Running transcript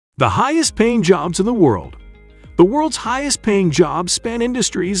The highest paying jobs in the world. The world's highest paying jobs span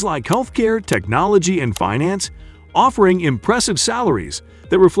industries like healthcare, technology, and finance, offering impressive salaries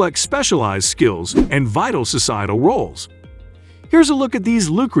that reflect specialized skills and vital societal roles. Here's a look at these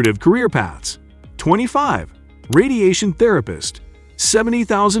lucrative career paths. 25. Radiation therapist,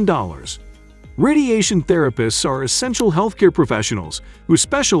 $70,000. Radiation therapists are essential healthcare professionals who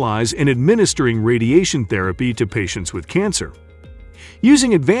specialize in administering radiation therapy to patients with cancer.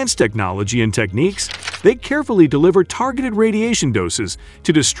 Using advanced technology and techniques, they carefully deliver targeted radiation doses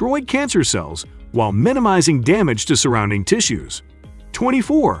to destroy cancer cells while minimizing damage to surrounding tissues.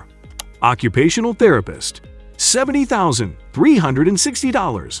 24. Occupational therapist,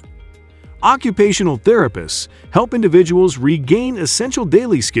 $70,360. Occupational therapists help individuals regain essential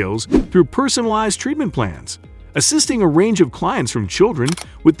daily skills through personalized treatment plans, assisting a range of clients from children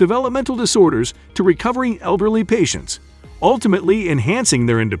with developmental disorders to recovering elderly patients, ultimately enhancing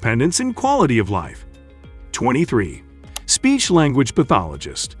their independence and quality of life. 23. Speech-language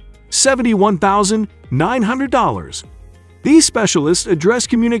pathologist, $71,900. These specialists address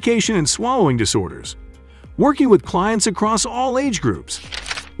communication and swallowing disorders, working with clients across all age groups.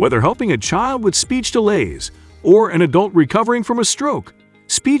 Whether helping a child with speech delays or an adult recovering from a stroke,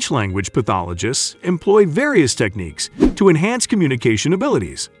 speech-language pathologists employ various techniques to enhance communication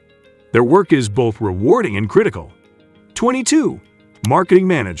abilities. Their work is both rewarding and critical. 22. Marketing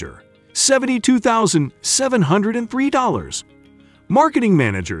manager, $72,703. Marketing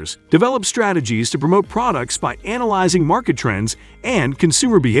managers develop strategies to promote products by analyzing market trends and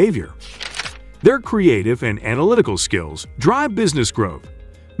consumer behavior. Their creative and analytical skills drive business growth,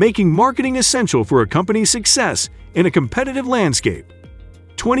 making marketing essential for a company's success in a competitive landscape.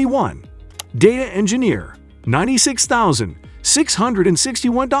 21. Data engineer,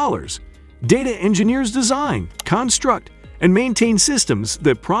 $96,661. Data engineers design, construct, and maintain systems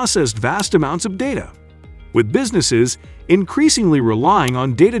that process vast amounts of data. With businesses increasingly relying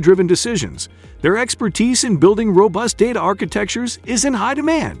on data-driven decisions, their expertise in building robust data architectures is in high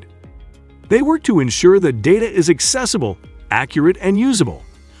demand. They work to ensure that data is accessible, accurate, and usable,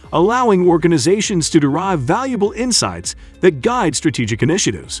 allowing organizations to derive valuable insights that guide strategic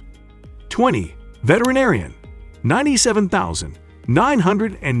initiatives. 20. Veterinarian,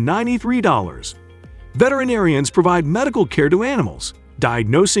 $97,993. Veterinarians provide medical care to animals,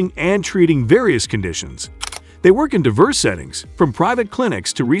 diagnosing and treating various conditions. They work in diverse settings, from private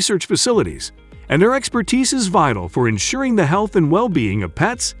clinics to research facilities, and their expertise is vital for ensuring the health and well-being of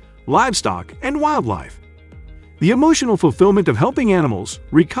pets, livestock, and wildlife. The emotional fulfillment of helping animals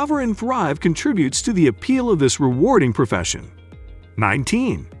recover and thrive contributes to the appeal of this rewarding profession.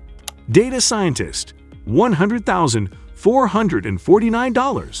 19. Data scientist,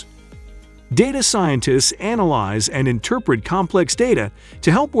 $100,449. Data scientists analyze and interpret complex data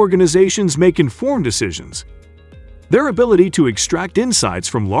to help organizations make informed decisions. Their ability to extract insights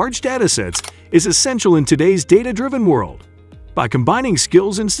from large datasets is essential in today's data-driven world. By combining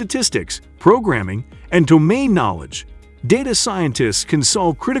skills in statistics, programming, and domain knowledge, data scientists can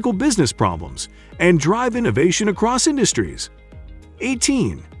solve critical business problems and drive innovation across industries.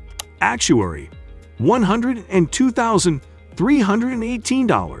 18. Actuary,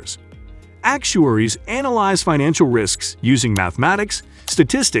 $102,318. Actuaries analyze financial risks using mathematics,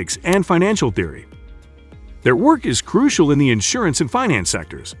 statistics, and financial theory. Their work is crucial in the insurance and finance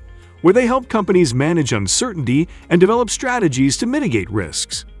sectors, where they help companies manage uncertainty and develop strategies to mitigate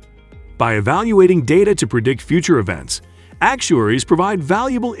risks. By evaluating data to predict future events, actuaries provide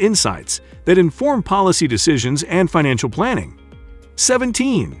valuable insights that inform policy decisions and financial planning.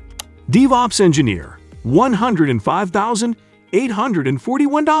 17. DevOps engineer,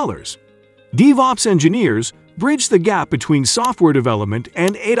 $105,841. DevOps engineers bridge the gap between software development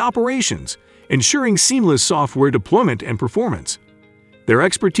and aid operations, ensuring seamless software deployment and performance. Their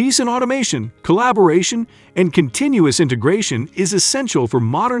expertise in automation, collaboration, and continuous integration is essential for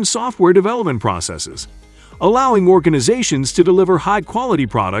modern software development processes, allowing organizations to deliver high-quality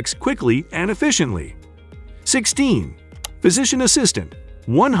products quickly and efficiently. 16. Physician assistant,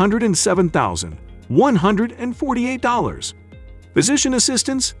 $107,148. Physician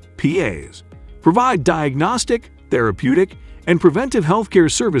assistants, PAs, provide diagnostic, therapeutic, and preventive healthcare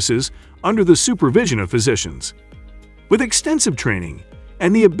services under the supervision of physicians. With extensive training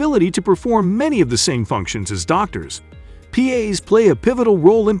and the ability to perform many of the same functions as doctors, PAs play a pivotal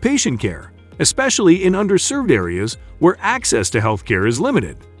role in patient care, especially in underserved areas where access to healthcare is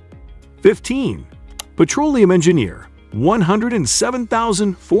limited. 15. Petroleum engineer,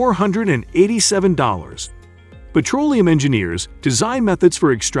 $107,487. Petroleum engineers design methods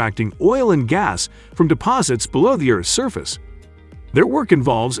for extracting oil and gas from deposits below the Earth's surface. Their work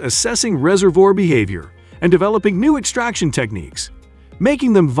involves assessing reservoir behavior and developing new extraction techniques,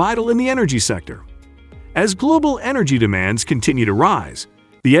 making them vital in the energy sector. As global energy demands continue to rise,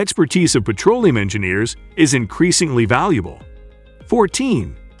 the expertise of petroleum engineers is increasingly valuable.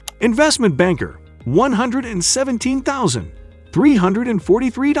 14. Investment banker,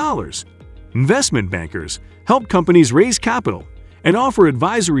 $117,343. Investment bankers help companies raise capital and offer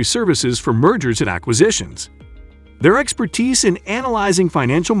advisory services for mergers and acquisitions. Their expertise in analyzing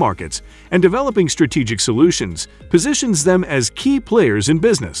financial markets and developing strategic solutions positions them as key players in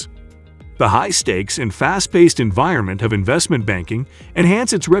business. The high-stakes and fast-paced environment of investment banking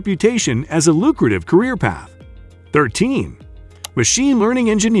enhance its reputation as a lucrative career path. 13. Machine learning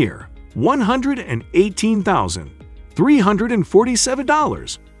engineer,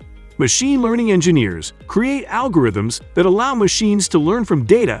 $118,347. Machine learning engineers create algorithms that allow machines to learn from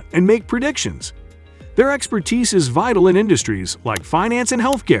data and make predictions. Their expertise is vital in industries like finance and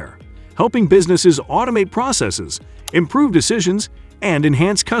healthcare, helping businesses automate processes, improve decisions, and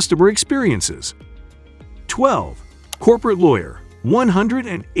enhance customer experiences. 12. Corporate lawyer,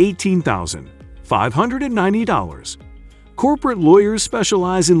 $118,590. Corporate lawyers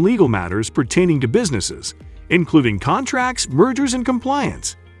specialize in legal matters pertaining to businesses, including contracts, mergers, and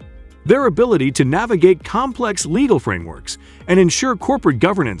compliance. Their ability to navigate complex legal frameworks and ensure corporate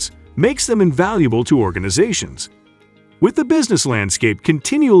governance makes them invaluable to organizations. With the business landscape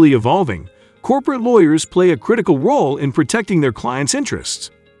continually evolving, corporate lawyers play a critical role in protecting their clients' interests.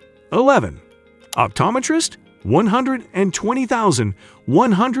 11. Optometrist,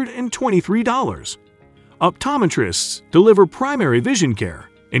 $120,123. Optometrists deliver primary vision care,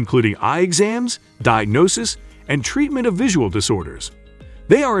 including eye exams, diagnosis, and treatment of visual disorders.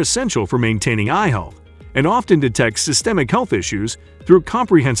 They are essential for maintaining eye health and often detect systemic health issues through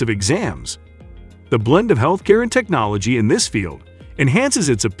comprehensive exams. The blend of healthcare and technology in this field enhances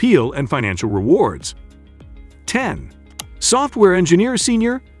its appeal and financial rewards. 10. Software engineer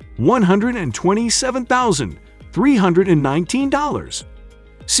senior, $127,319.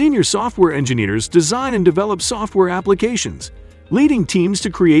 Senior software engineers design and develop software applications, leading teams to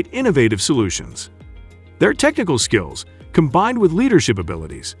create innovative solutions. Their technical skills, combined with leadership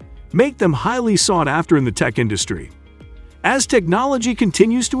abilities, make them highly sought after in the tech industry. As technology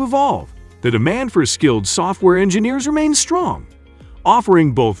continues to evolve, the demand for skilled software engineers remains strong,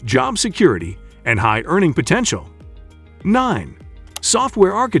 offering both job security and high earning potential. 9.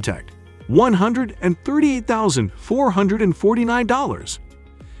 Software architect, $138,449.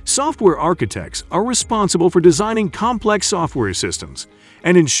 Software architects are responsible for designing complex software systems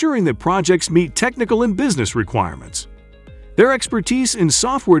and ensuring that projects meet technical and business requirements. Their expertise in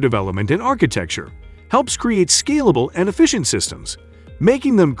software development and architecture helps create scalable and efficient systems,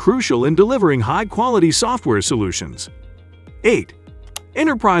 making them crucial in delivering high-quality software solutions. 8.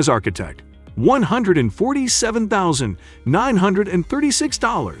 Enterprise architect,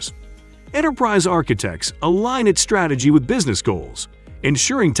 $147,936. Enterprise architects align its strategy with business goals,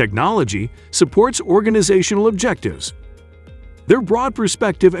 ensuring technology supports organizational objectives. Their broad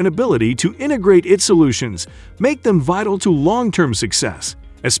perspective and ability to integrate its solutions make them vital to long-term success,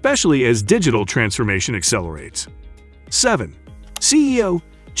 especially as digital transformation accelerates. 7. CEO,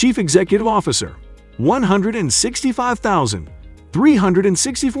 Chief Executive Officer,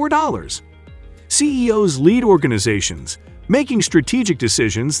 $165,364. CEOs lead organizations, making strategic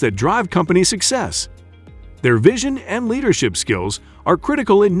decisions that drive company success. Their vision and leadership skills are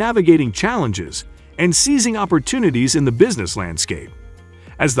critical in navigating challenges and seizing opportunities in the business landscape.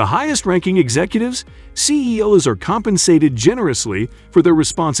 As the highest-ranking executives, CEOs are compensated generously for their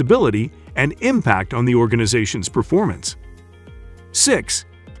responsibility and impact on the organization's performance. 6.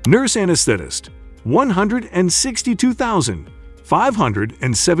 Nurse anesthetist,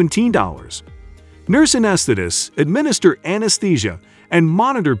 $162,517. Nurse anesthetists administer anesthesia and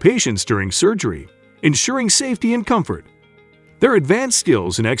monitor patients during surgery, ensuring safety and comfort. Their advanced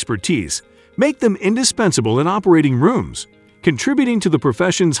skills and expertise make them indispensable in operating rooms, contributing to the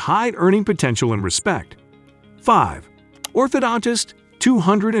profession's high earning potential and respect. 5. Orthodontist,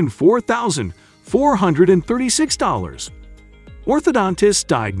 $204,436. Orthodontists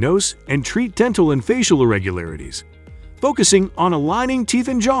diagnose and treat dental and facial irregularities, focusing on aligning teeth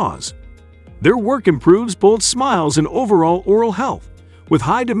and jaws. Their work improves both smiles and overall oral health, with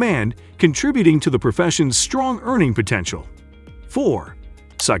high demand contributing to the profession's strong earning potential. 4.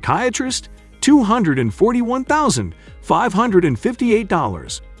 Psychiatrist,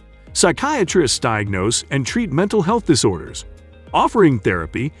 $241,558. Psychiatrists diagnose and treat mental health disorders, offering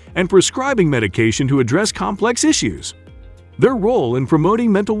therapy and prescribing medication to address complex issues. Their role in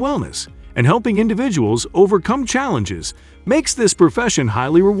promoting mental wellness and helping individuals overcome challenges makes this profession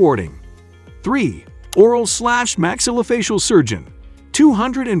highly rewarding. 3. Oral/maxillofacial surgeon,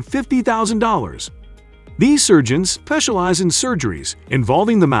 $250,000. These surgeons specialize in surgeries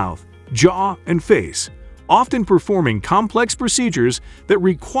involving the mouth, jaw, and face, often performing complex procedures that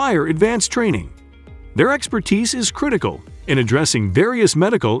require advanced training. Their expertise is critical in addressing various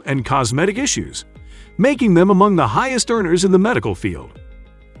medical and cosmetic issues, making them among the highest earners in the medical field.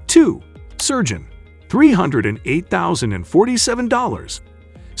 2. Surgeon, $308,047.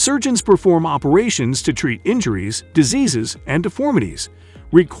 Surgeons perform operations to treat injuries, diseases, and deformities,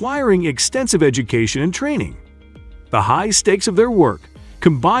 requiring extensive education and training. The high stakes of their work,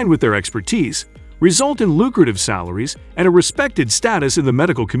 combined with their expertise, result in lucrative salaries and a respected status in the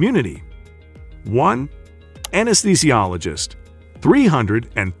medical community. 1. Anesthesiologist,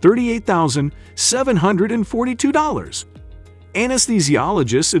 $338,742.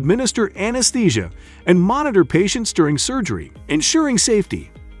 Anesthesiologists administer anesthesia and monitor patients during surgery, ensuring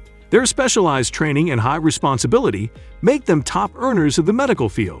safety. Their specialized training and high responsibility make them top earners of the medical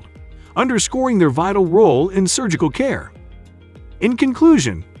field, underscoring their vital role in surgical care. In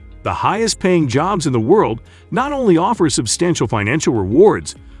conclusion, the highest-paying jobs in the world not only offer substantial financial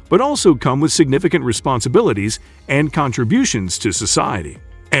rewards, but also come with significant responsibilities and contributions to society.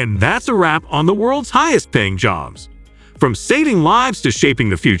 And that's a wrap on the world's highest-paying jobs. From saving lives to shaping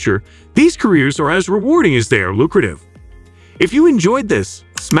the future, these careers are as rewarding as they are lucrative. If you enjoyed this,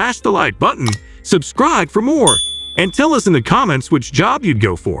 smash the like button, subscribe for more, and tell us in the comments which job you'd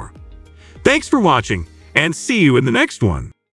go for. Thanks for watching, and see you in the next one.